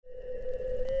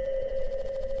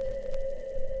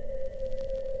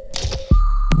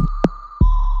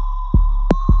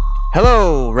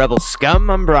Hello, Rebel Scum.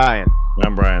 I'm Brian.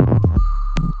 I'm Brian.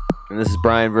 And this is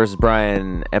Brian versus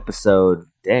Brian episode.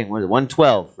 Dang, what is it?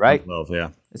 112, right? 12, yeah.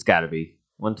 It's got to be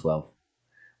 112.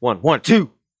 112.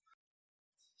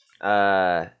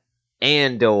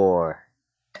 Andor.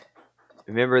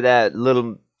 Remember that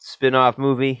little spin-off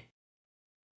movie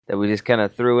that we just kind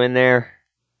of threw in there?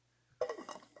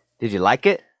 Did you like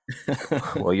it?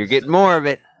 Well, you're getting more of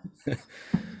it.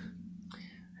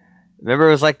 Remember,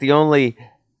 it was like the only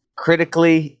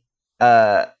critically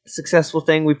successful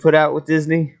thing we put out with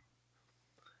Disney.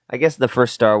 I guess the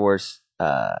first Star Wars,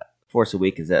 Force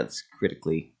Awakens, that's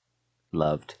critically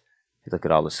loved. If you look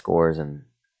at all the scores and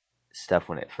stuff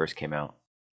when it first came out.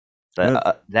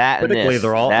 But that critically, and this,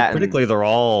 they're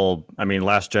all. I mean,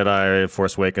 Last Jedi,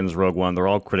 Force Awakens, Rogue One. They're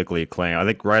all critically acclaimed. I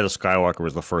think Rise of Skywalker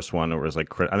was the first one. It was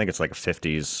like I think it's like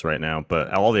 50s right now.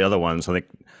 But all the other ones, I think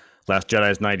Last Jedi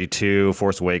is 92.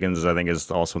 Force Awakens, I think,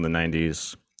 is also in the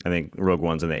 90s. I think Rogue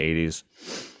One's in the 80s.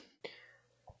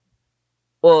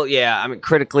 Well, yeah, I mean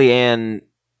critically and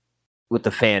with the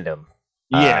fandom.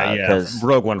 Yeah.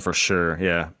 Rogue One for sure.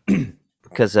 Yeah.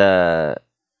 Because Last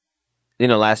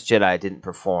Jedi didn't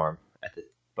perform at the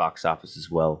box office as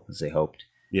well as they hoped.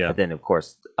 Yeah. But then, of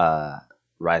course,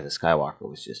 Rise of Skywalker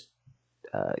was just,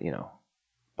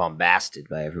 bombasted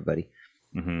by everybody.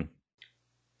 Mm-hmm.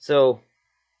 So,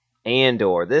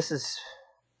 Andor,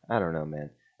 I don't know,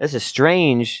 man. This is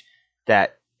strange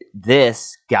that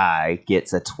this guy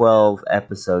gets a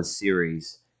 12-episode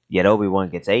series, yet Obi-Wan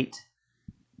gets 8.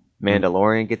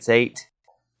 Mandalorian gets 8.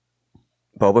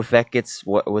 Boba Fett gets,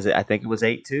 what was it? I think it was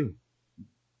 8 too.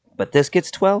 But this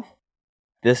gets 12.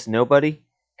 This nobody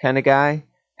kind of guy,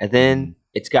 and then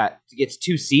it gets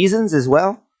 2 seasons as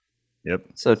well. Yep.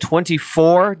 So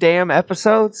 24 damn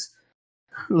episodes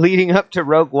leading up to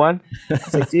Rogue One.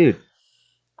 It's like, dude,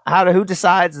 who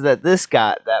decides that this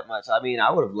got that much? I mean, I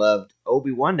would have loved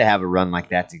Obi-Wan to have a run like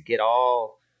that to get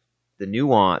all the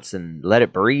nuance and let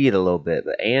it breathe a little bit.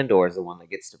 But Andor is the one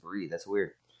that gets to breathe. That's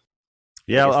weird.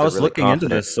 Yeah, I was really looking into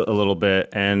this a little bit,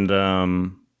 and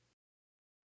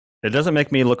it doesn't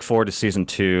make me look forward to season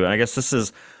 2. And I guess this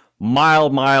is very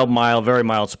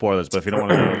mild spoilers. But if you don't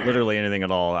want to know literally anything at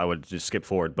all, I would just skip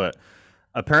forward. But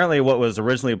apparently, what was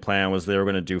originally planned was they were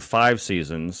going to do 5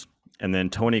 seasons, and then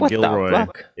Tony Gilroy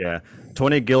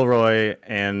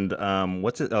and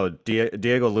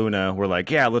Diego Luna were like,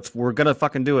 yeah, we're gonna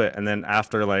fucking do it. And then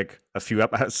after like a few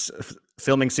episodes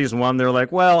filming season 1, they're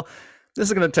like, well, this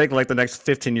is going to take like the next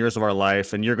 15 years of our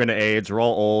life, and you're going to age. We're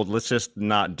all old. Let's just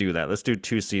not do that. Let's do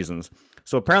 2 seasons.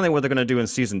 So apparently what they're going to do in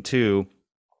season 2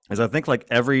 is I think like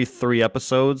every 3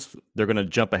 episodes, they're going to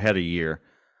jump ahead a year.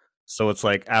 So it's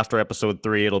like after episode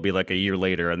 3, it'll be like a year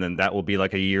later, and then that will be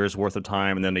like a year's worth of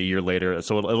time, and then a year later.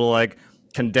 So it'll like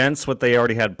condense what they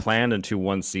already had planned into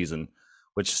 1 season,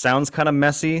 which sounds kind of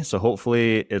messy. So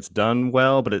hopefully it's done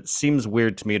well, but it seems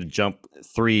weird to me to jump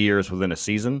 3 years within a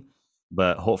season.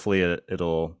 But hopefully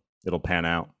it'll pan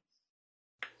out.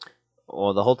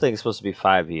 Well, the whole thing is supposed to be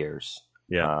 5 years.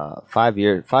 Yeah. 5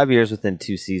 years within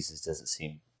 2 seasons doesn't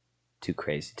seem too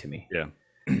crazy to me. Yeah.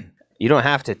 You don't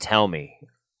have to tell me,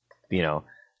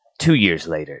 2 years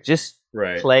later. Just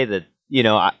play the,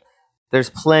 there's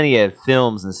plenty of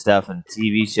films and stuff and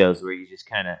TV shows where you just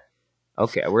kind of,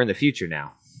 okay, we're in the future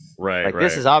now. Right. Like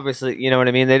this is obviously, you know what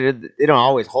I mean? They don't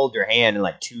always hold your hand and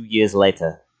like 2 years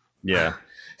later. Yeah.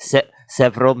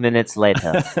 Several minutes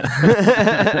later.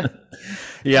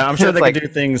 Yeah, I'm sure they can do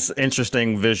things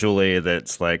interesting visually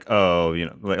that's like,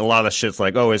 like a lot of the shit's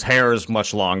like, his hair is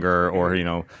much longer,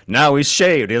 or, now he's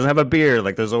shaved, he doesn't have a beard.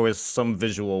 Like there's always some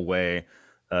visual way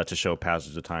to show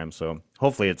passage of time. So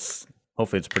hopefully it's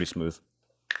pretty smooth.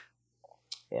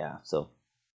 Yeah, so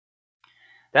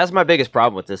that's my biggest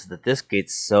problem with this, that this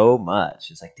gets so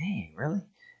much. It's like, dang, really?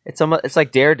 It's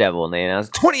like Daredevil, and they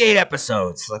announced 28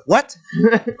 episodes. Like, what?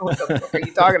 What the fuck are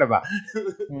you talking about?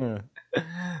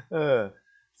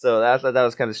 So that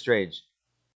was kind of strange.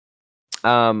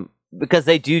 Because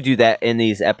they do that in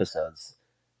these episodes.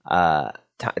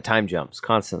 Time jumps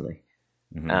constantly.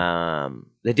 Mm-hmm.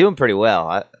 They do them pretty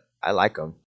well. I like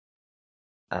them.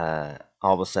 All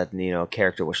of a sudden, a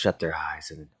character will shut their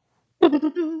eyes and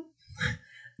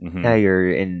Mm-hmm.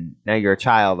 now you're a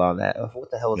child on that.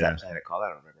 What the hell is that planet called? I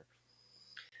don't remember.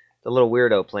 The little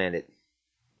weirdo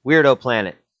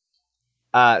planet.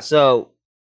 So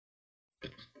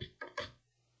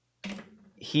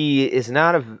he is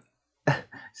not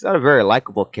he's not a very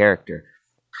likable character.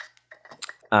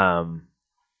 Right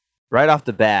off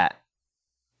the bat,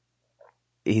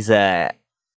 he's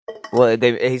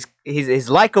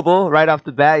likable right off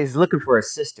the bat. He's looking for a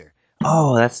sister.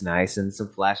 Oh, that's nice. And some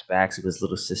flashbacks of his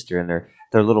little sister and their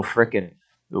little frickin'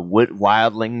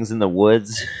 wildlings in the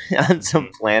woods on some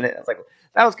planet. I was like,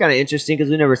 that was kind of interesting because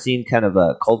we've never seen kind of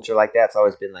a culture like that. It's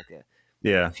always been like a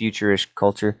Yeah. futurish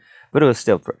culture, but it was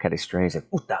still kind of strange. Like,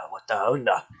 what the?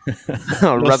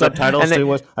 No subtitles too.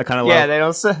 What I kind of love. Yeah, they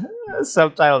don't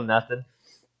subtitle nothing.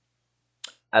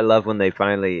 I love when they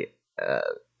finally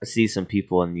see some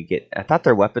people and you get. I thought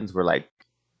their weapons were like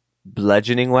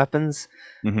bludgeoning weapons,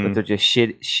 but they're just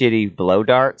shitty blow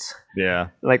darts. Yeah,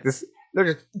 like this.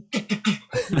 They're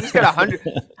just got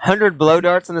 100 blow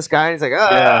darts in the sky, and he's like,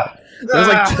 yeah. There's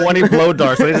like 20 blow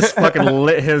darts. They just fucking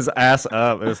lit his ass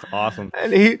up. It was awesome.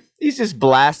 And he's just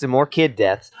blasting more kid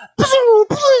deaths.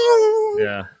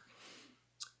 Yeah.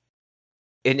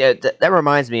 And that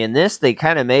reminds me, in this, they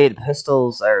kind of made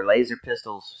pistols or laser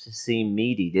pistols seem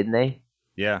meaty, didn't they?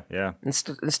 Yeah, yeah. In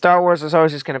Star Wars, it's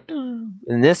always just kind of.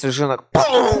 In this, there's like.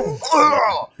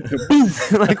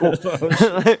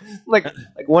 like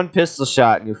one pistol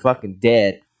shot and you're fucking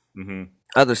dead. Mm-hmm.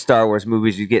 Other Star Wars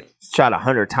movies, you get shot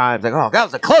 100 times. Like, oh, that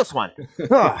was a close one.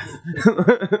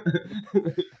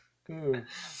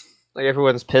 Like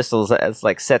everyone's pistols, it's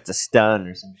like set to stun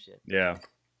or some shit. Yeah.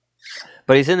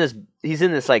 But he's in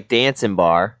this like dancing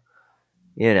bar,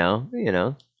 you know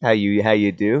how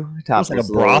you do. It's like a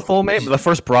brothel, maybe the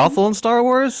first brothel in Star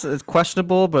Wars. It's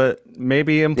questionable, but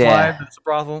maybe implied it's a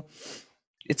brothel.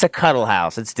 It's a cuddle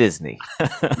house. It's Disney.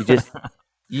 You just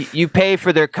you pay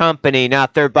for their company,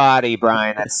 not their body,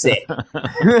 Brian. That's it.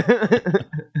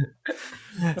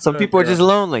 Some people are just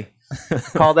lonely.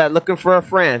 Call that looking for a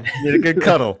friend. Need a good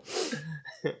cuddle.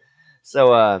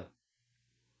 So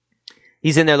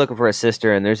he's in there looking for a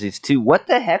sister, and there's these two. What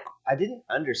the heck? I didn't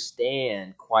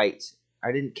understand quite.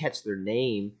 I didn't catch their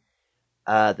name.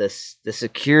 The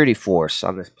security force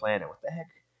on this planet. What the heck?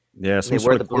 Yeah, some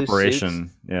sort of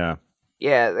corporation. Yeah.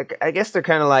 Yeah, like, I guess they're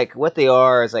kind of like what they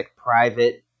are is like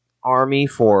private army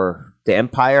for the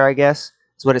Empire. I guess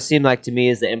it's what it seemed like to me.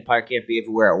 Is the Empire can't be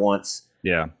everywhere at once.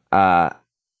 Yeah.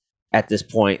 At this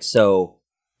point, so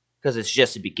because it's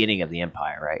just the beginning of the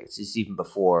Empire, right? It's just even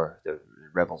before the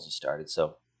rebels have started.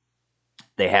 So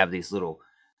they have these little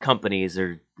companies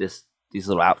or these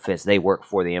little outfits. They work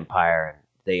for the Empire, and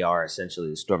they are essentially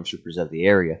the stormtroopers of the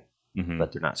area,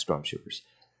 but they're not stormtroopers.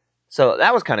 So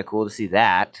that was kind of cool to see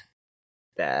that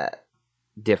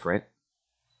different.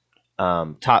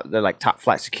 They're like top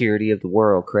flight security of the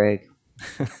world, Craig.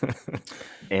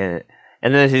 and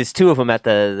then there's two of them at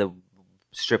the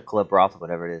strip club brothel,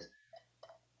 whatever it is,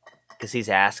 because he's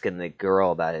asking the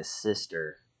girl about his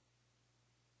sister,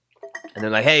 and they're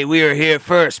like, "Hey, we are here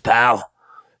first, pal.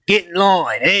 Get in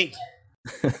line, eh?"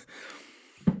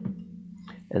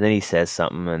 And then he says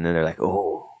something, and then they're like,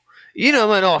 "Oh, you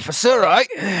know, I'm an officer, right?"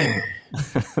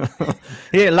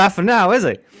 He ain't laughing now, is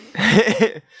he?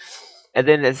 And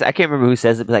then I can't remember who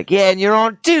says it, but like, "Yeah, and you're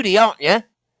on duty, aren't you?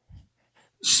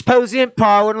 Suppose the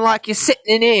Empire wouldn't like you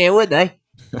sitting in here, would they?"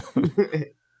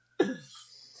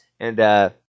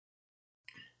 And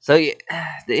so they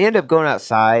end up going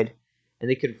outside, and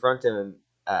they confront him,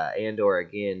 Andor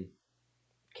again,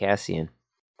 Cassian.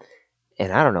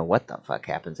 And I don't know what the fuck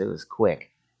happens. It was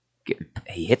quick.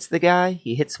 He hits the guy.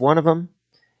 He hits one of them,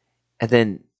 and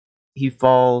then he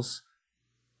falls.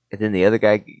 And then the other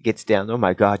guy gets down. Oh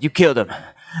my God, you killed him!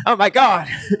 Oh my God,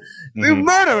 you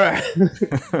murderer!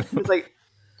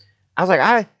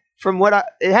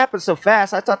 It happened so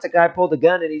fast. I thought the guy pulled the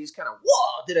gun and he just kind of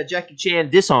did a Jackie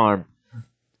Chan disarm,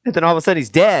 and then all of a sudden he's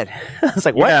dead. I was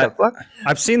like, what the fuck?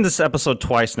 I've seen this episode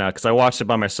twice now because I watched it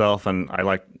by myself and I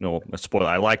liked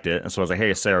it, and so I was like,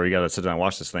 hey Sarah, you gotta sit down and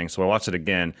watch this thing. So I watched it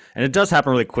again, and it does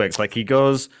happen really quick. It's like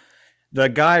the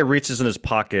guy reaches in his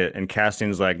pocket and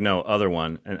Cassian's like, no, other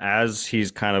one. And as he's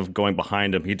kind of going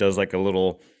behind him, he does like a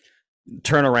little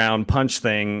turnaround punch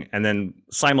thing, and then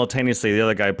simultaneously the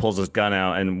other guy pulls his gun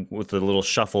out, and with a little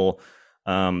shuffle,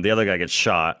 the other guy gets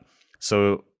shot.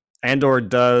 So Andor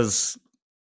does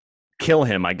kill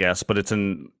him, I guess, but it's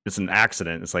an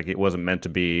accident. It's like it wasn't meant to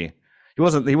be. He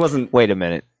wasn't. Wait a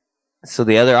minute. So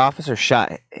the other officer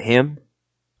shot him?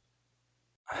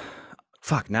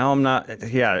 Fuck, now I'm not.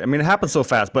 Yeah, I mean, it happened so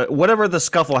fast, but whatever the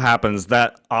scuffle happens,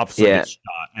 that officer gets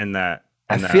shot, and that.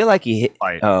 I feel like he hit.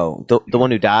 Fight. Oh, the one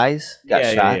who dies got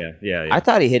shot. Yeah. I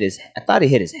thought he hit his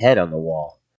head on the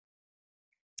wall.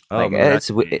 Oh, like,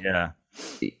 yeah.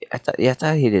 I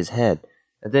thought he hit his head,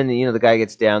 and then the guy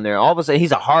gets down there. All of a sudden,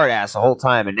 he's a hard ass the whole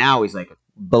time, and now he's like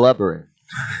blubbering.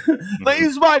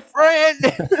 He's my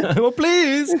friend. Well,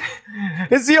 please.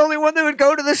 It's the only one that would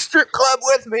go to the strip club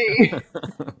with me.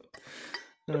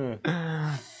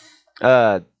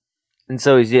 And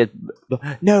so he's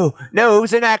no, it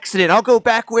was an accident. I'll go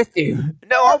back with you.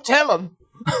 No, I'll tell him.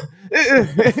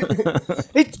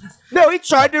 No, he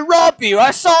tried to rob you.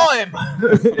 I saw him.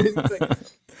 Like,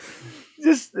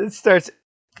 just it starts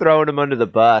throwing him under the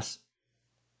bus.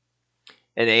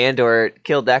 And Andor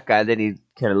killed that guy. Then he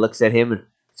kind of looks at him and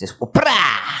just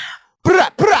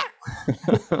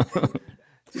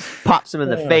just pops him in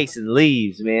the face and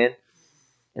leaves, man.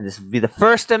 And this will be the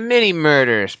first of many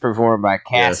murders performed by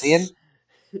Cassian.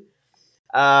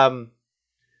 Yes.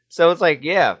 So it's like,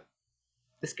 yeah,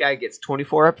 this guy gets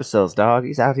 24 episodes, dog.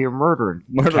 He's out here murdering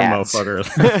cats.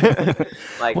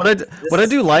 Motherfuckers. Like what I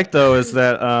do like though is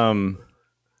that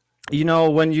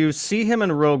when you see him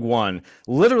in Rogue One,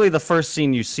 literally the first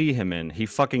scene you see him in, he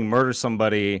fucking murders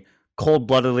somebody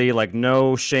cold-bloodedly, like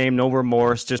no shame, no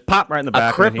remorse, just pop right in the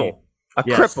back. A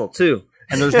cripple too.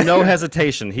 And there's no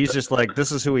hesitation. He's just like,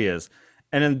 this is who he is.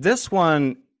 And in this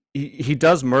one, he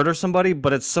does murder somebody,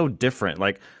 but it's so different.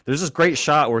 Like there's this great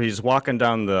shot where he's walking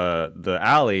down the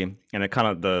alley, and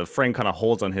the frame kind of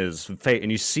holds on his face, and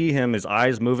you see his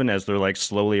eyes moving as they're like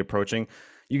slowly approaching.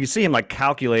 You can see him like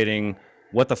calculating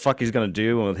what the fuck he's gonna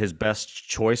do and his best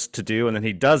choice to do, and then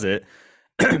he does it.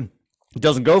 It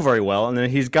doesn't go very well, and then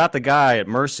he's got the guy at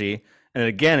mercy, and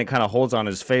again it kind of holds on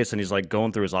his face, and he's like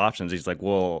going through his options. He's like,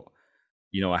 well,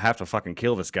 I have to fucking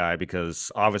kill this guy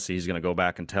because obviously he's gonna go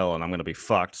back and tell, and I'm gonna be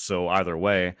fucked. So either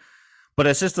way, but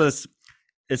it's just this.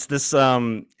 It's this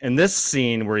in this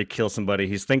scene where he kills somebody,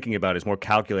 he's thinking about it. He's more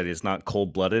calculated. He's not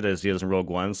cold blooded as he is in Rogue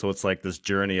One. So it's like this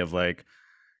journey of like,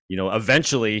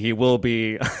 eventually he will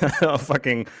be a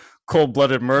fucking cold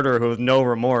blooded murderer with no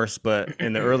remorse. But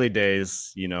in the early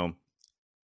days,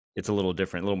 it's a little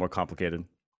different, a little more complicated.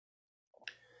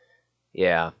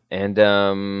 Yeah,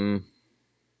 and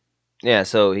yeah,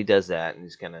 so he does that, and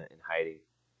he's kind of in hiding,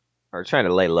 or trying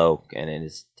to lay low, and in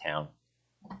his town.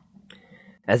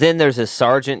 And then there's a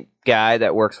sergeant guy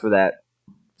that works for that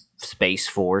Space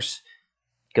Force,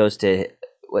 goes to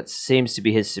what seems to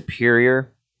be his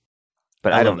superior,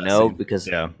 but I don't know because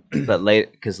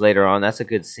later on, that's a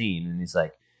good scene, and he's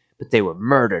like, but they were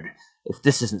murdered. If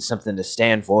this isn't something to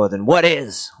stand for, then what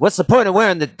is? What's the point of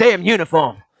wearing the damn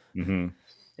uniform? Mm-hmm.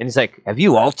 And he's like, have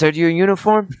you altered your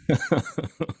uniform?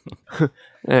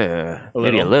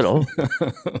 Maybe a little.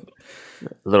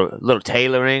 little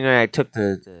tailoring. I took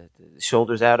the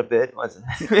shoulders out a bit.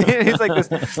 He's like this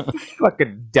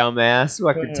fucking dumbass.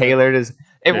 Fucking tailored.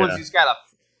 Everyone's just got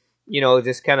a,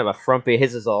 just kind of a frumpy.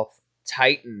 His is all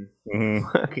tight and.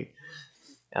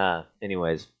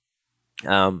 Anyways,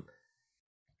 and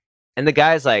the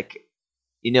guy's like,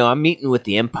 I'm meeting with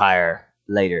the Empire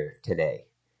later today.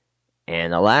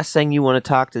 And the last thing you want to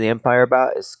talk to the Empire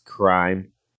about is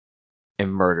crime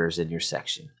and murders in your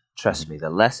section. Trust me, the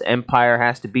less Empire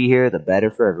has to be here, the better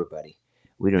for everybody.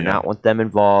 We do not want them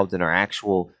involved in our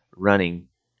actual running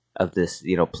of this,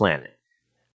 planet.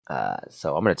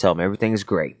 So I'm going to tell them everything's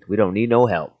great. We don't need no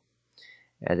help.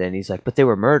 And then he's like, but they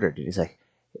were murdered. And he's like,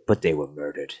 but they were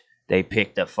murdered. They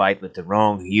picked a fight with the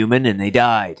wrong human and they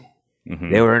died.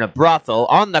 Mm-hmm. They were in a brothel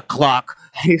on the clock.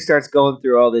 He starts going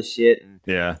through all this shit. And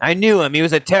I knew him. He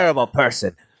was a terrible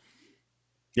person.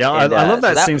 Yeah, and, I love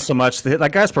that scene so much.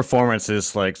 That guy's performance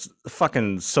is like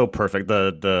fucking so perfect.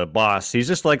 The boss, he's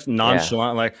just like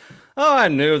nonchalant, like, oh, I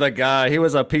knew the guy. He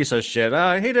was a piece of shit.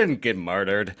 He didn't get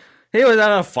murdered. He was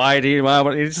at a fight.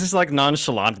 He's just like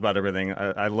nonchalant about everything.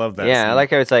 I love that. Yeah, scene. I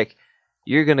like how it's like,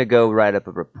 you're gonna go write up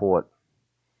a report.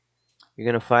 You're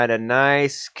gonna find a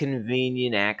nice,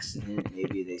 convenient accident.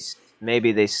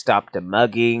 Maybe they stopped a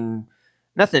mugging.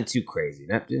 Nothing too crazy.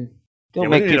 Don't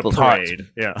make people's hearts.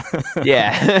 Yeah.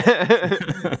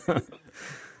 Yeah.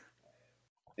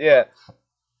 Yeah.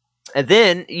 And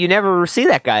then you never see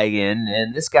that guy again,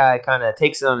 and this guy kind of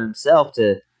takes it on himself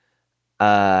to,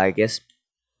 I guess,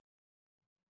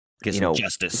 get some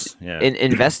justice. Yeah.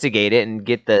 Investigate it and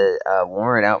get the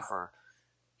warrant out for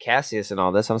Cassius and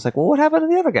all this. I was like, well, what happened to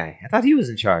the other guy? I thought he was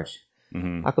in charge.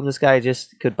 Mm-hmm. How come this guy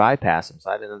just could bypass him?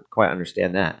 So I didn't quite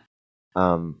understand that.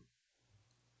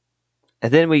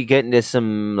 And then we get into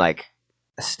some like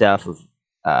stuff of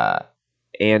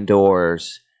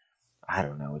Andor's, I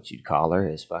don't know what you'd call her,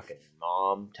 his fucking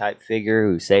mom type figure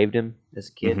who saved him as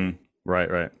a kid. Mm-hmm.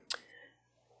 Right.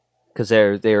 Because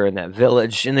they were in that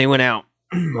village and they went out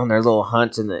on their little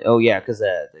hunt and because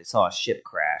they saw a ship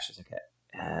crash. It's like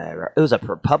it was a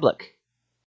Republic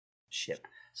ship.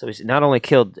 So he's not only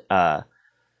killed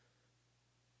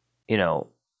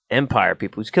Empire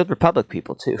people, he's killed Republic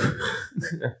people too.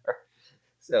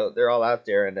 So they're all out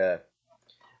there in a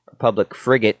Republic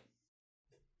frigate.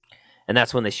 And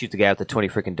that's when they shoot the guy with the 20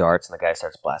 freaking darts, and the guy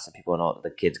starts blasting people, and all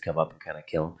the kids come up and kind of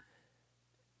kill him.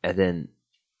 And then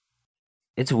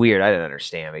It's weird. I don't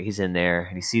understand, but he's in there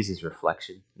and he sees his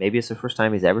reflection. Maybe it's the first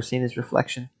time he's ever seen his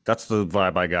reflection. That's the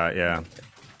vibe I got. Yeah.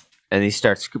 And he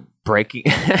starts breaking.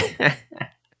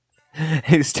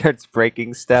 He starts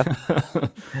breaking stuff.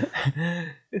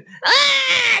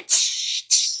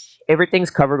 Everything's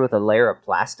covered with a layer of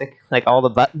plastic, like all the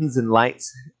buttons and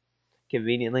lights,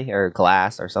 conveniently, or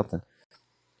glass or something.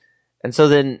 And so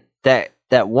then that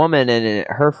woman and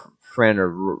her friend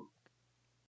are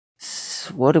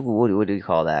what do you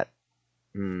call that?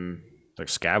 Like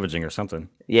scavenging or something.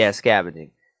 Yeah,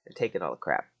 scavenging. They're taking all the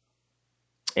crap,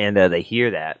 and they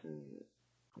hear that.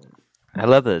 I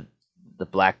love the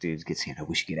black dudes get saying, "Oh,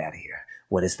 we should get out of here."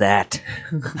 What is that?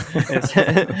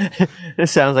 It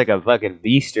sounds like a fucking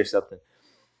beast or something.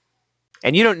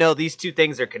 And you don't know these two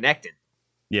things are connected.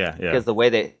 Yeah, yeah. Because the way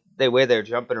they're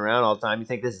jumping around all the time, you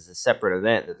think this is a separate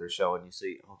event that they're showing. You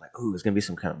see, oh, like, ooh, it's gonna be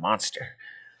some kind of monster.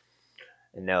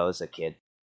 And no, it's a kid.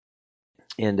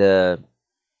 And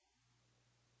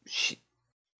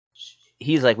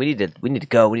he's like, we need to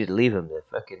go. We need to leave him. The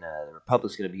fucking the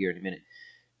Republic's gonna be here in a minute.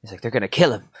 He's like, they're gonna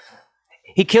kill him.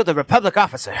 He killed a Republic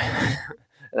officer.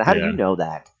 How do you know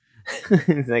that?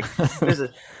 He's like, there's a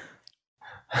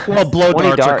well, blow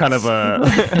darts are kind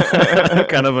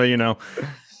of a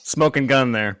smoking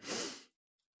gun there.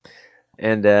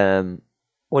 And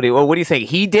what do you think?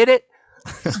 He did it?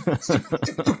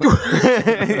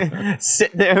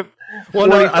 Sitting there. Well,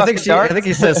 no, I think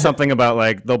he says something about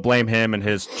like they'll blame him and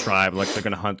his tribe, like they're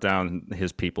gonna hunt down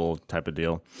his people, type of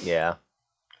deal. Yeah.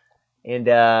 And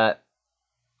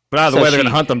but either way, they're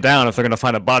gonna hunt them down if they're gonna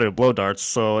find a body with blow darts.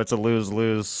 So it's a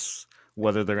lose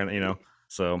whether they're gonna,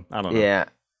 So I don't know. Yeah.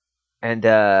 And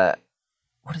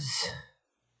what is?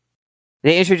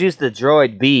 They introduced the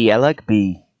droid B. I like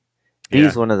B. B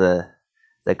is one of the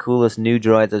coolest new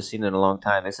droids I've seen in a long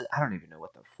time. I don't even know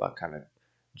what the fuck kind of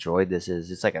droid this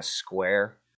is. It's like a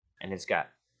square, and it's got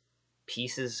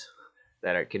pieces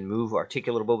that can move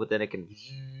articulatable, but then it can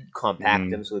compact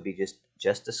them, so it'd be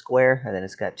just a square. And then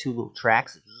it's got two little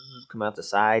tracks that come out the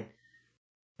side,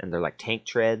 and they're like tank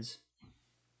treads.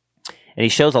 And he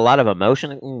shows a lot of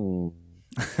emotion,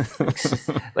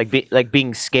 like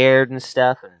being scared and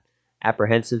stuff, and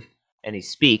apprehensive. And he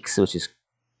speaks, which is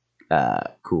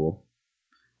cool.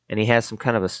 And he has some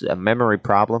kind of a memory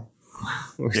problem.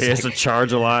 He has to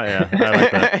charge a lot. Yeah, I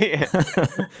like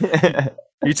that.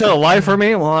 You tell a lie for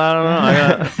me? Well, I don't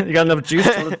know. You got enough juice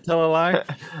to tell a lie?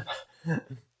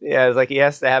 Yeah, it's like he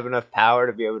has to have enough power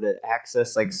to be able to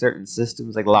access like certain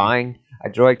systems, like lying. A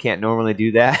droid can't normally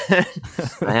do that.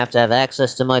 I have to have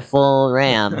access to my full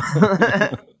RAM.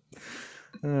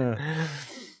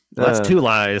 That's 2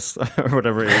 lies, or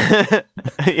whatever it is.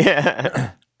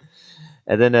 Yeah.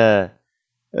 And then a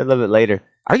little bit later,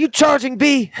 are you charging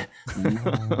B?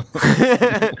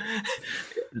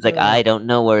 It's like, I don't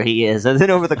know where he is. And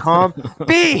then over the comm,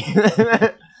 B!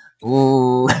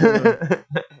 Ooh.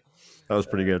 That was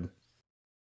pretty good.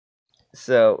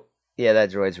 So, yeah,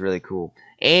 that droid's really cool.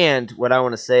 And what I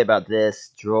want to say about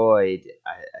this droid,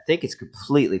 I think it's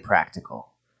completely practical.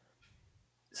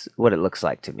 It's what it looks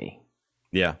like to me.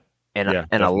 Yeah. And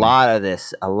a lot of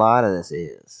this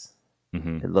is.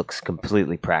 Mm-hmm. It looks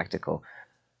completely practical.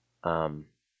 I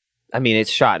mean, it's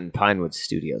shot in Pinewood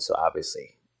Studios, so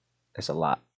obviously there's a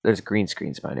lot. There's green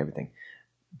screens behind everything.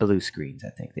 Blue screens, I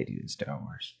think they do in Star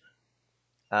Wars.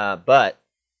 But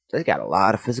they got a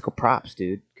lot of physical props,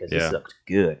 dude, because this looked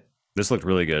good. This looked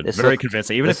really good. Very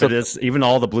convincing. Even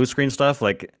all the blue screen stuff,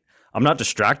 like, I'm not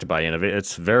distracted by any of it.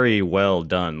 It's very well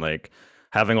done. Like,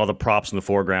 having all the props in the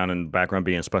foreground and background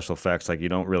being special effects, like, you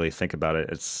don't really think about it.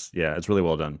 It's really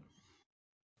well done.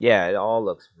 Yeah, it all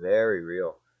looks very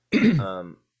real.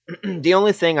 The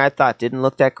only thing I thought didn't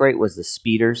look that great was the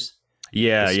speeders.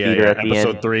 Yeah.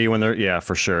 Episode 3 when they're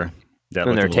for sure.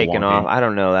 When they're taking off, I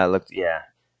don't know. That looked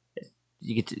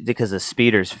You because the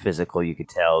speeder's physical, you could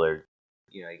tell they're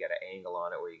you got an angle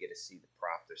on it where you get to see the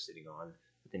prop they're sitting on,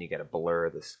 but then you got to blur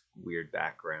this weird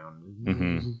background.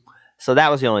 Mm-hmm. So that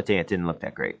was the only thing that didn't look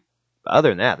that great. But other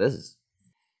than that, this is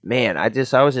man. I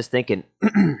was just thinking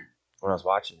when I was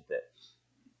watching that.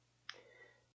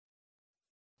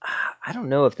 I don't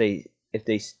know if they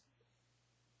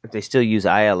still use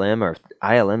ILM or if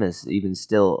ILM is even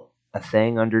still a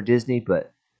thing under Disney,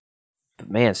 but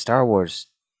man, Star Wars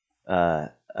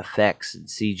effects and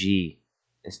CG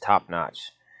is top notch.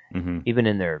 Mm-hmm. Even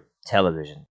in their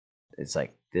television, it's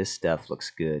like this stuff looks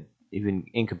good. Even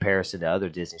in comparison to other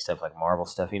Disney stuff like Marvel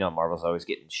stuff, Marvel's always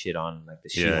getting shit on, like the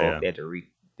She-Hulk. Yeah.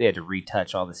 They had to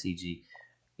retouch all the CG.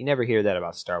 You never hear that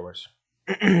about Star Wars.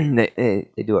 they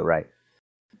do it right.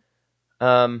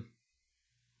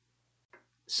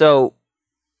 So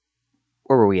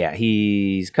where were we at?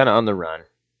 He's kind of on the run,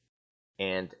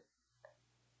 and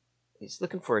he's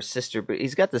looking for his sister, but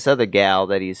he's got this other gal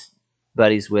that he's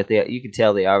buddies with. You can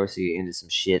tell they obviously into some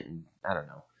shit, and I don't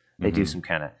know. They do some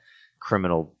kind of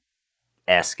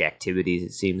criminal-esque activities,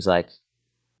 it seems like.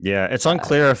 Yeah, it's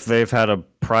unclear if they've had a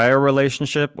prior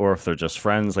relationship or if they're just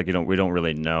friends. Like we don't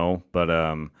really know. But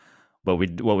what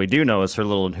we do know is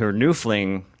her new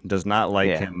fling does not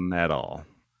like him at all.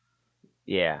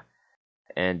 Yeah.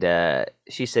 And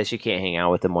she says she can't hang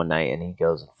out with him one night, and he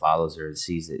goes and follows her and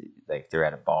sees it like they're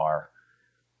at a bar,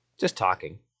 just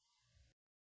talking.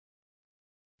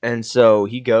 And so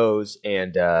he goes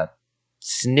and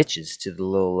snitches to the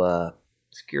little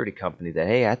security company that,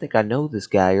 hey, I think I know this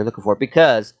guy you're looking for,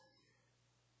 because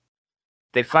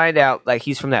they find out like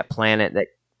he's from that planet that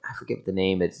I forget what the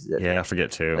name is. Yeah, I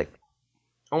forget too. Like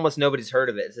almost nobody's heard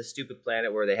of it. It's a stupid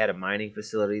planet where they had a mining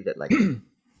facility that like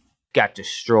got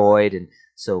destroyed, and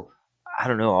so I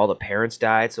don't know, all the parents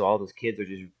died, so all those kids are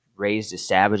just raised as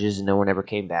savages and no one ever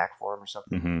came back for them or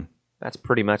something. Mm-hmm. That's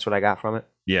pretty much what I got from it.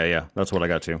 Yeah, that's what I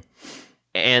got too.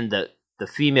 And the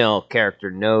female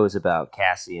character knows about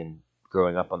Cassian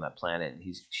growing up on that planet, and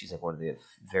she's like one of the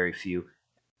very few,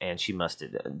 and she must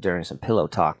have during some pillow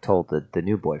talk told the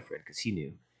new boyfriend, because he knew,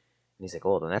 and he's like,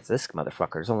 oh, then that's this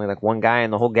motherfucker. There's only like one guy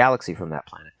in the whole galaxy from that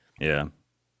planet. Yeah.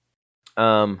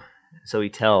 So he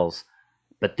tells,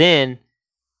 but then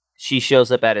she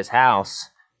shows up at his house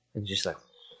and just like,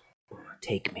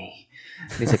 take me.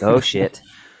 And he's like, oh shit.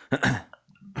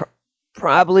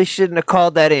 Probably shouldn't have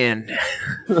called that in.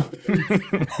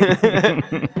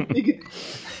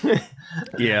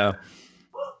 Yeah.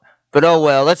 But oh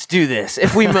well, let's do this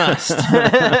if we must.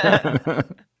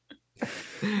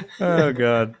 Oh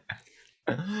god.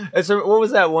 And so what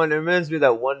was that one? It reminds me of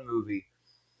that one movie.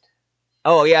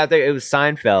 Oh yeah, I think it was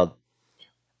Seinfeld.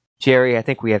 Jerry, I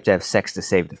think we have to have sex to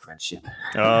save the friendship.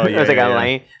 Oh yeah. I was like,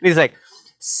 and he's like,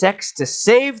 sex to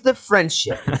save the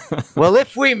friendship. Well,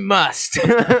 if we must.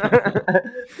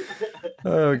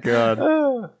 Oh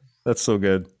god, that's so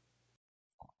good.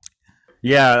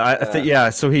 Yeah, I think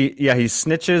So he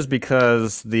snitches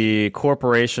because the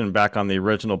corporation back on the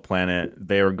original planet,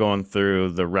 they were going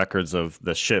through the records of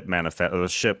the ship the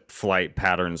ship flight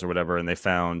patterns or whatever, and they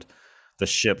found the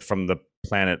ship from the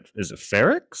planet. Is it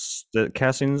Ferrix? That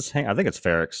Cassian's I think it's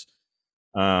Ferrix.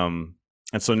 And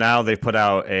so now they put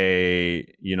out a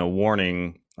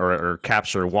warning or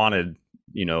capture wanted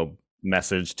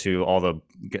message to all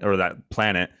that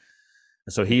planet.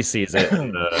 And so he sees it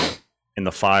in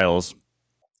the files.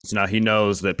 So now he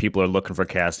knows that people are looking for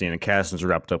Cassian, and Cassian's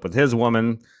wrapped up with his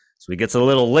woman. So he gets a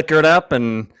little liquored up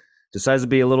and decides to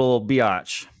be a little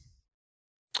biatch.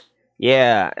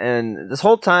 Yeah, and this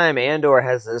whole time Andor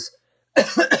has this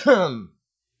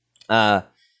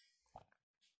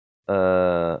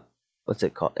what's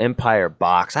it called? Empire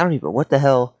box. I don't even, what the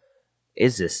hell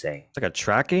is this thing? It's like a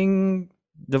tracking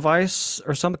device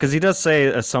or something, because he does say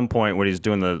at some point when he's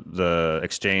doing the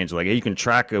exchange, like, hey, you can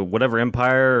track whatever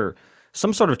Empire, or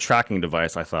some sort of tracking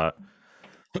device, I thought.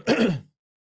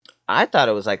 I thought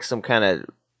it was like some kind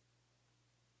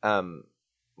of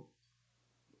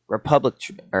Republic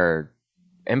or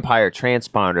Empire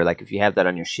transponder. Like if you have that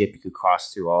on your ship, you could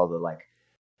cross through all the like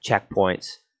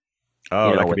checkpoints.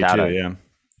 Oh, that could be too,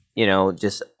 yeah.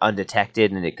 Just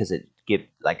undetected, and because it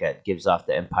gives off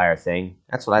the Empire thing.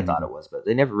 That's what I thought it was, but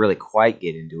they never really quite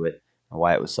get into it and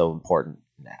why it was so important,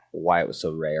 why it was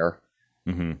so rare.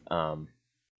 Mm-hmm.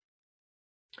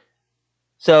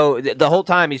 So the whole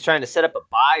time he's trying to set up a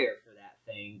buyer for that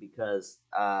thing because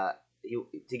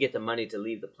to get the money to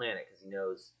leave the planet, because he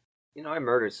knows, I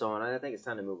murdered someone. I think it's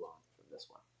time to move on from this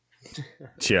one.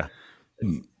 Yeah.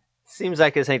 Seems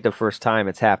like this ain't the first time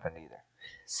it's happened either.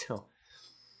 So.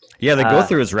 Yeah, they go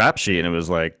through his rap sheet, and it was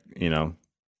like,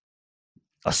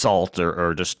 assault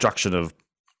or destruction of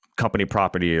company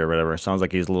property or whatever. Sounds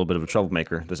like he's a little bit of a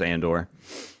troublemaker, this Andor.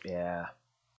 Yeah.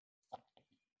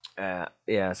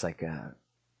 It's like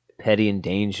petty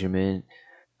endangerment,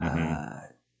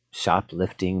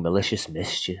 shoplifting, malicious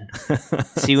mischief.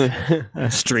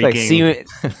 Streaking.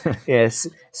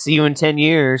 See you in 10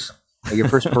 years at your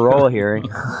first parole hearing.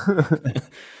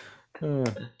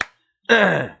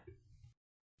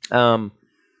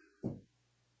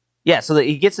 So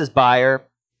he gets his buyer,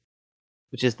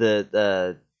 which is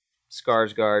the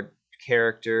Skarsgård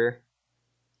character.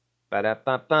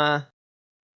 Ba-da-ba-ba.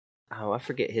 Oh, I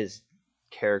forget his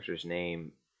character's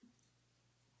name.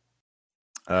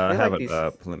 I have it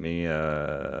up. Let me.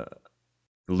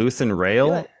 Luthen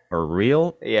Rael or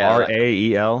Real? Yeah.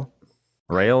 Rael.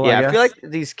 Rael. Yeah, I feel like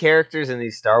these characters in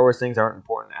these Star Wars things aren't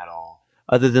important at all,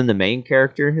 other than the main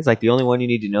character. It's like the only one you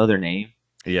need to know their name.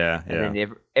 Yeah, And yeah.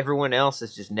 then everyone else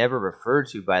is just never referred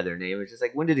to by their name. It's just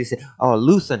like, when did he say, "Oh,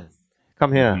 Luthen,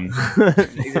 come here"?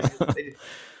 Mhm.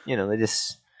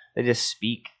 They just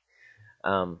speak.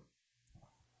 Um,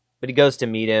 but he goes to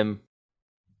meet him,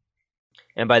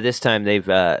 and by this time they've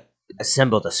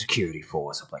assembled a security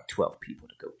force of like 12 people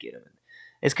to go get him.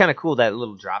 It's kind of cool, that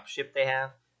little drop ship they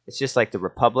have. It's just like the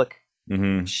Republic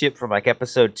Mhm. ship from like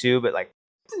episode 2, but like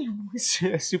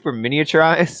super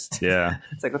miniaturized. Yeah.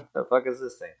 It's like, what the fuck is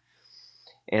this thing?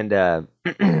 And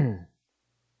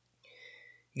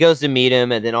he goes to meet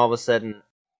him, and then all of a sudden,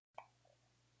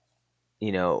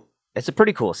 it's a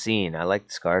pretty cool scene. I like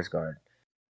the Skarsgård.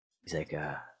 He's like,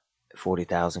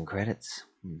 40,000 credits.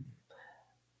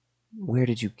 Where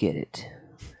did you get it?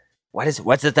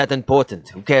 What's it that important?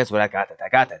 Who cares what I got it? I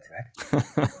got it,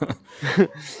 right?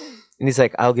 And he's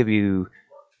like, I'll give you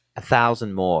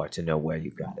 1,000 more to know where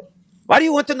you got it. Why do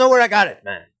you want to know where I got it,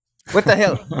 man? What the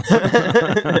hell?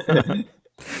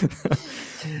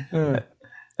 And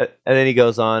then he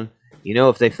goes on,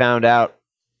 if they found out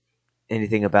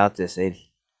anything about this, they'd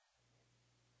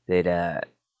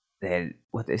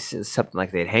what they said, something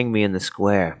like they'd hang me in the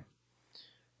square,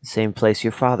 the same place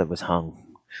your father was hung.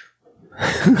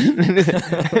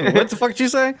 What the fuck did you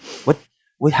say?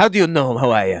 What? How do you know who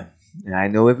I am? And I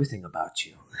know everything about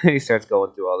you. He starts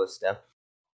going through all this stuff.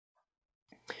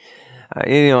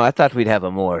 I thought we'd have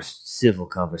a more civil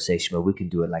conversation, but we can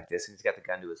do it like this. And he's got the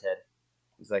gun to his head.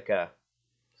 He's like, I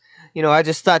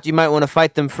just thought you might want to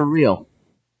fight them for real.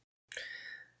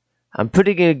 I'm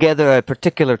putting together a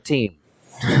particular team.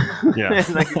 Yeah.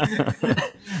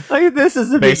 like this is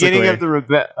the Basically. beginning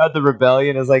of the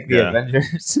rebellion. Is like the Yeah.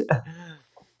 Avengers.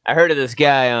 I heard of this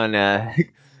guy on,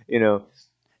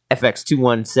 FX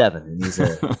 217, and he's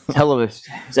a hell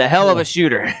of a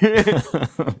shooter.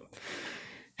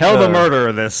 Hell of a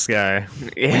murderer, this guy.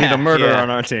 We need a murderer yeah. on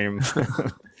our team.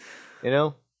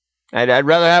 I'd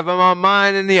rather have him on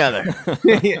mine than the other.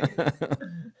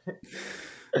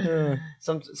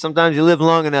 Sometimes you live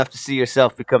long enough to see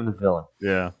yourself become the villain.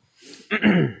 Yeah.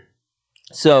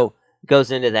 So goes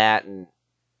into that, and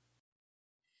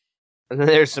then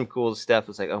there's some cool stuff.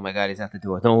 It's like, oh my god, he's at the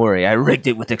door. Don't worry, I rigged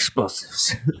it with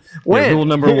explosives. Yeah, rule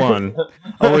number 1.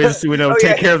 Always, take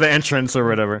yeah. care of the entrance or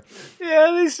whatever.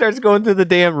 Yeah, he starts going through the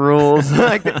damn rules.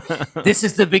 Like, this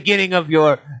is the beginning of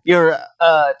your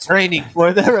training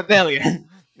for the rebellion.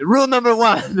 Rule number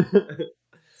 1.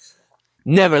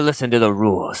 Never listen to the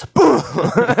rules.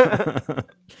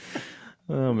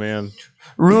 Oh, man.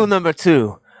 Rule number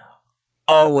 2.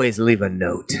 Always leave a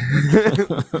note.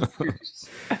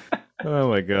 Oh,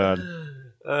 my God.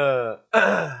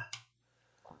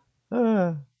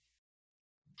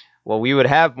 Well, we would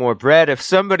have more bread if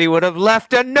somebody would have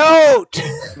left a note.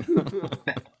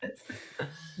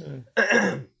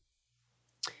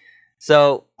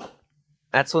 So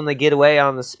that's when they get away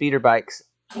on the speeder bikes.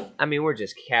 I mean, we're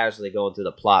just casually going through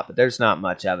the plot, but there's not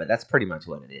much of it. That's pretty much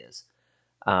what it is.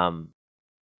 And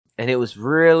it was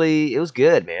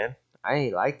good, man.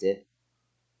 I liked it.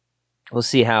 We'll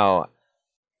see how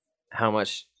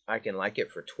much I can like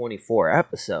it for 24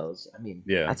 episodes. I mean,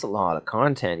 Yeah. That's a lot of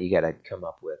content you got to come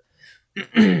up with.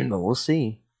 But we'll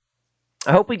see.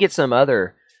 I hope we get some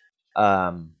other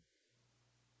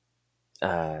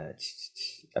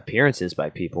appearances by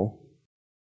people.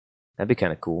 That'd be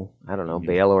kind of cool. I don't know.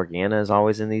 Bail Organa is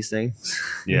always in these things.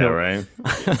 Yeah, right.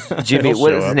 Jimmy, He'll what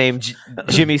show is his up. name?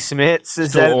 Jimmy Smits? Is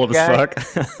Still that old guy? as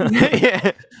fuck.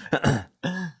 Yeah.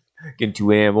 Getting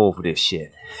too over this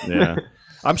shit. Yeah.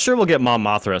 I'm sure we'll get Mom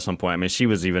Mothra at some point. I mean, she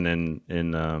was even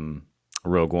in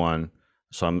Rogue One,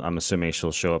 so I'm assuming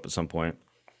she'll show up at some point.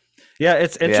 Yeah,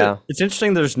 it's It's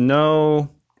interesting. There's no.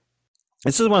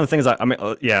 This is one of the things I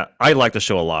like the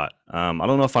show a lot. I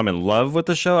don't know if I'm in love with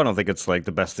the show. I don't think it's like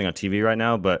the best thing on TV right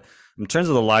now, but in terms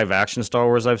of the live action Star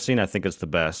Wars I've seen, I think it's the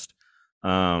best.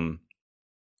 And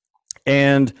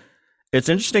it's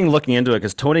interesting looking into it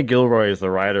because Tony Gilroy is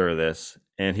the writer of this,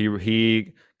 and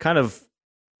he kind of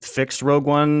fixed Rogue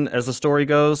One as the story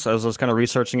goes. I was kind of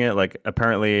researching it. Like,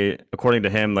 apparently, according to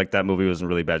him, like that movie was in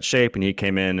really bad shape, and he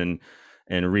came in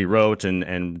and rewrote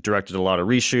and directed a lot of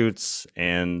reshoots,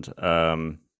 and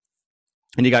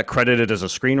he got credited as a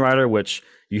screenwriter, which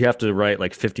you have to write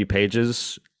like 50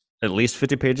 pages, at least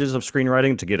 50 pages of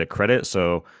screenwriting to get a credit.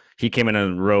 So he came in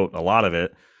and wrote a lot of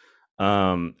it.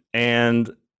 And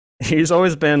he's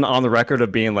always been on the record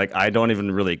of being like, I don't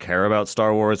even really care about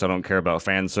Star Wars. I don't care about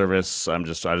fan service. I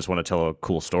just want to tell a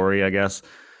cool story, I guess.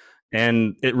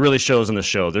 And it really shows in the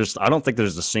show. I don't think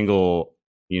there's a single,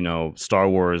 Star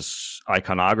Wars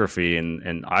iconography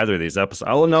in either of these episodes.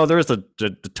 Oh no, there is the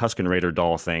Tusken Raider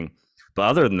doll thing. But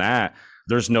other than that,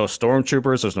 there's no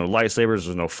stormtroopers, there's no lightsabers,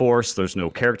 there's no force, there's no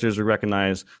characters we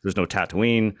recognize, there's no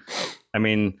Tatooine. I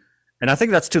mean, and I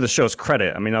think that's to the show's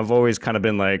credit. I mean, I've always kind of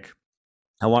been like,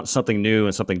 I want something new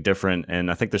and something different,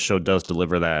 and I think the show does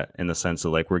deliver that in the sense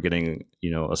of like we're getting,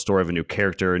 you know, a story of a new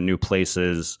character, new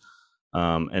places,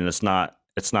 and it's not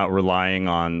relying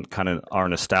on kind of our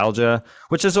nostalgia,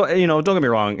 which is, you know, don't get me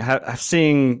wrong,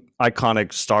 seeing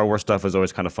iconic Star Wars stuff is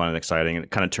always kind of fun and exciting, and it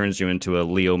kind of turns you into a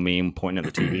Leo meme pointing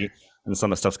at the TV, and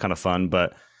some of the stuff's kind of fun,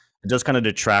 but it does kind of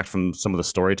detract from some of the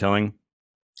storytelling.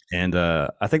 And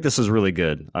I think this is really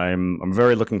good. I'm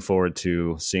very looking forward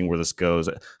to seeing where this goes.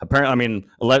 Apparently, I mean,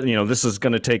 you know, this is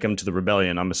going to take him to the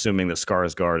rebellion. I'm assuming that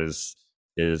Skarsgård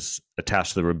is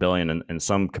attached to the rebellion in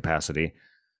some capacity.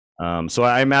 So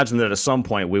I imagine that at some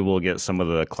point we will get some of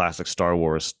the classic Star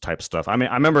Wars type stuff. I mean,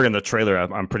 I remember in the trailer,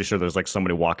 I'm pretty sure there's like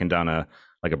somebody walking down a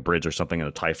bridge or something, and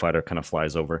a TIE fighter kind of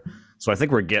flies over. So I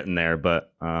think we're getting there.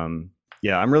 But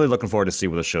yeah, I'm really looking forward to see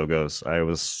where the show goes. I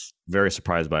was very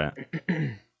surprised by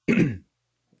it.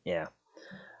 Yeah,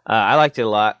 I liked it a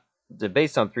lot.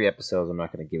 Based on 3 episodes, I'm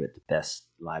not going to give it the best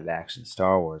live action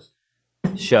Star Wars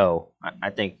show.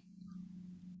 I think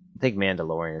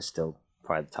Mandalorian is still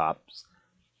probably the top.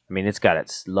 I mean, it's got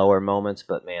its lower moments,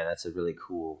 but man, that's a really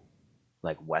cool,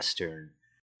 like, Western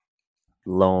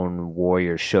lone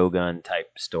warrior shogun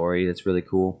type story. That's really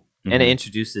cool, and it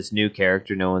introduced this new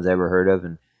character no one's ever heard of,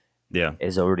 and yeah,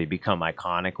 has already become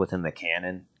iconic within the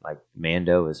canon. Like,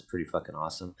 Mando is pretty fucking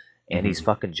awesome. And he's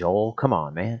fucking Joel. Come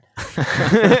on, man.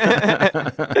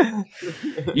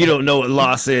 You don't know what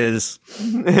loss is.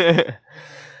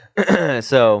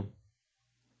 So,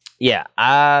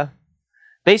 yeah.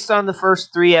 Based on the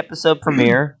first 3 episode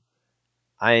premiere,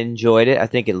 I enjoyed it. I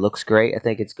think it looks great. I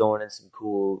think it's going in some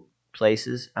cool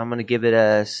places. I'm going to give it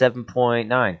a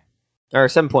 7.9. Or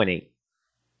 7.8.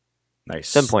 Nice.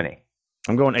 7.8.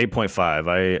 I'm going 8.5.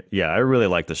 I really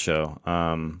like the show.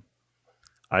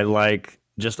 I like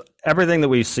just everything that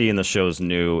we see in the show is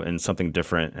new and something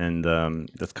different, and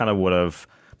that's kind of what I've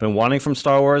been wanting from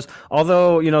Star Wars.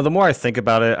 Although, you know, the more I think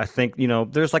about it, I think, you know,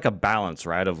 there's like a balance,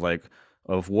 right, of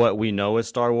what we know as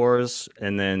Star Wars,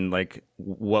 and then like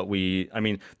I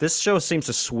mean, this show seems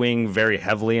to swing very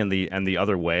heavily in the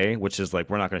other way, which is like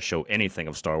we're not going to show anything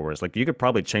of Star Wars. Like, you could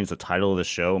probably change the title of the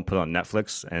show and put it on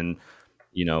Netflix, and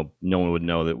you know, no one would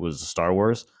know that it was Star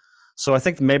Wars. So I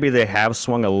think maybe they have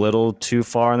swung a little too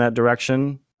far in that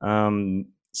direction.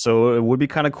 So it would be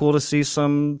kind of cool to see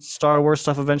some Star Wars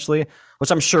stuff eventually,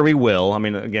 which I'm sure we will. I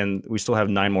mean, again, we still have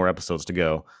 9 more episodes to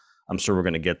go. I'm sure we're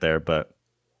going to get there. But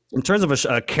in terms of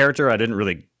a character I didn't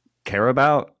really care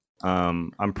about,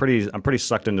 I'm pretty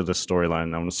sucked into this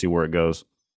storyline. I want to see where it goes.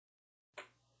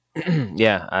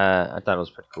 Yeah, I thought it was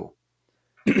pretty cool.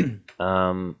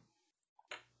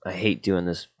 I hate doing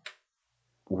this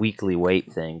weekly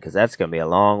wait thing, because that's going to be a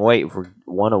long wait for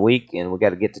 1 a week, and we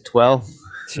got to get to 12.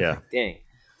 Yeah. Dang.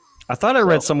 I thought I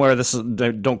read somewhere,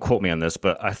 don't quote me on this,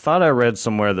 but I thought I read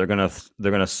somewhere they're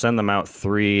gonna send them out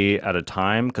 3 at a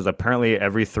time, because apparently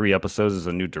every 3 episodes is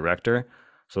a new director.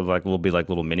 So like will be like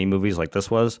little mini movies like this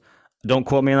was. Don't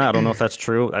quote me on that. I don't know if that's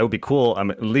true. That would be cool. I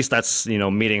mean, at least that's, you know,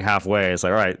 meeting halfway. It's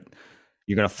like, all right,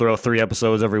 you're gonna throw 3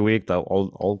 episodes every week.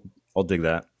 I'll dig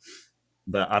that.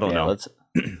 But I don't know. I'll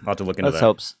have to look into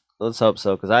that. Let's hope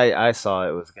so, because I saw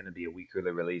it was going to be a weekly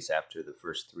release after the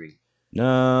first 3.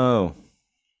 No.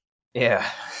 Yeah.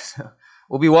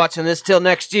 We'll be watching this till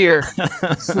next year.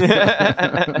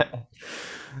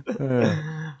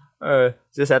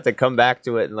 Just have to come back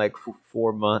to it in like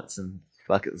 4 months, and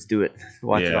fuck it, let's do it.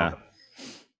 Watch it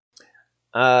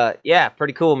all. Yeah,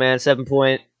 pretty cool, man.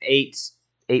 7.8,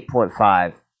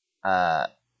 8.5.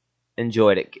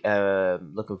 Enjoyed it.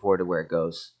 Looking forward to where it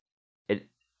goes.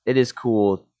 It is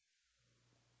cool.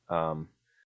 I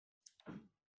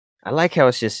like how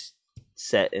it's just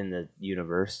set in the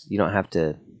universe. You don't have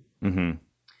to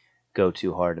go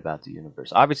too hard about the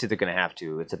universe. Obviously, they're going to have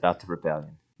to. It's about the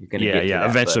rebellion. You're gonna get to that,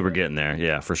 eventually, we're getting there.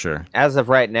 Yeah, for sure. As of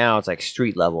right now, it's like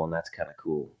street level, and that's kind of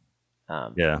cool.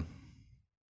 Yeah.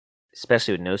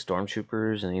 Especially with no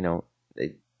stormtroopers, and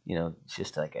it's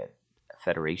just like a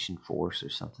Federation force or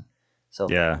something. So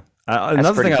yeah.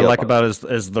 Another thing I like about it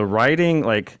is the writing,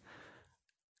 like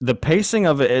the pacing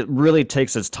of it. It really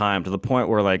takes its time to the point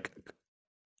where, like,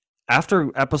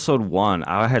 after episode 1,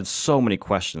 I had so many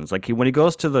questions. Like when he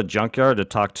goes to the junkyard to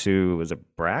talk to, is it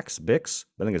Bix?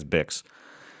 I think it's Bix.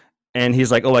 And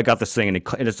he's like, "Oh, I got this thing," and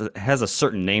it has a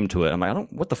certain name to it. I'm like,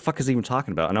 what the fuck is he even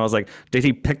talking about? And I was like, did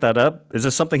he pick that up? Is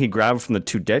this something he grabbed from the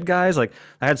 2 dead guys? Like,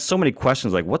 I had so many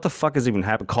questions. Like, what the fuck is even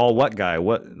happening? Call what guy?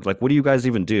 What do you guys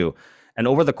even do? And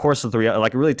over the course of 3,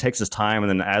 like, it really takes his time. And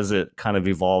then as it kind of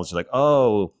evolves, you're like,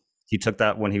 oh, he took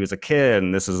that when he was a kid,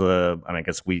 and this is I mean, I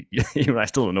guess we, you and I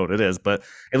still don't know what it is, but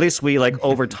at least we like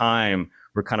over time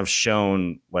we're kind of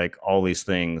shown like all these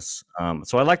things.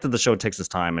 So I like that the show takes its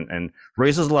time and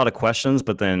raises a lot of questions,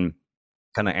 but then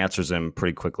kind of answers them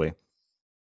pretty quickly.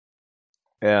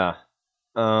 Yeah.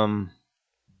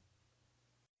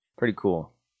 Pretty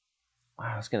cool.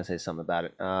 I was gonna say something about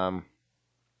it.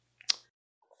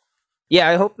 Yeah,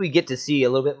 I hope we get to see a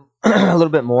little bit, a little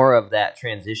bit more of that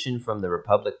transition from the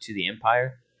Republic to the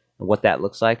Empire, and what that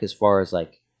looks like as far as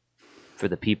like for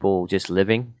the people just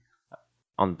living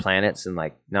on planets and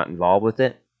like not involved with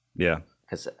it. Yeah,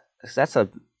 because that's a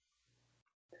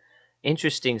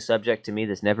interesting subject to me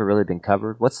that's never really been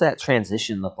covered. What's that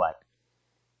transition look like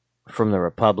from the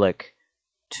Republic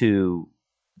to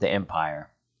the Empire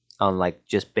on like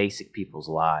just basic people's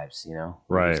lives? You know,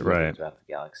 right, just living right. throughout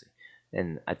the galaxy.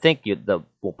 And I think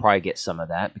we'll probably get some of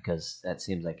that because that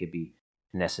seems like it'd be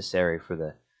necessary for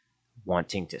the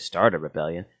wanting to start a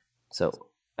rebellion. So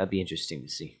that'd be interesting to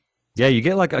see. Yeah, you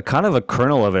get like a kind of a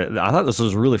kernel of it. I thought this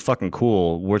was really fucking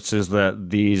cool, which is that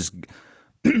these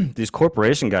these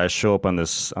corporation guys show up on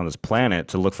this planet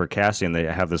to look for Cassian. They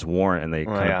have this warrant and they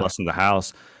kind of bust in the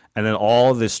house. And then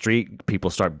all the street people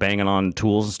start banging on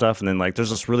tools and stuff. And then like there's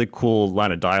this really cool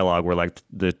line of dialogue where like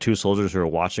the two soldiers who are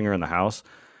watching her in the house,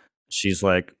 she's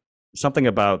like something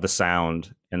about the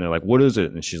sound, and they're like, "What is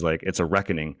it?" And she's like, "It's a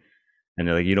reckoning." And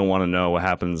they're like, "You don't want to know what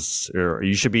happens, or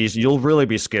you'll really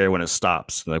be scared when it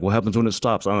stops." Like, what happens when it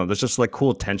stops? I don't know. There's just like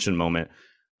cool tension moment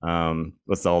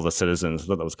with all the citizens. I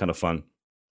thought that was kind of fun.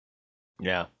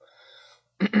 Yeah.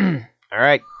 All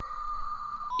right.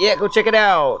 Yeah, go check it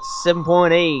out.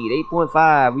 7.8,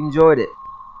 8.5. We enjoyed it.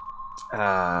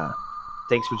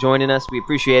 Thanks for joining us. We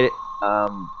appreciate it.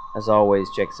 As always,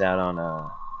 check us out on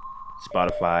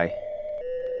Spotify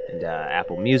and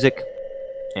Apple Music.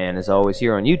 And as always,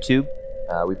 here on YouTube.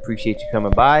 We appreciate you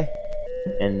coming by.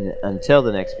 And until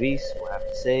the next piece, we'll have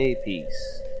to say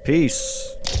peace.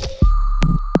 Peace.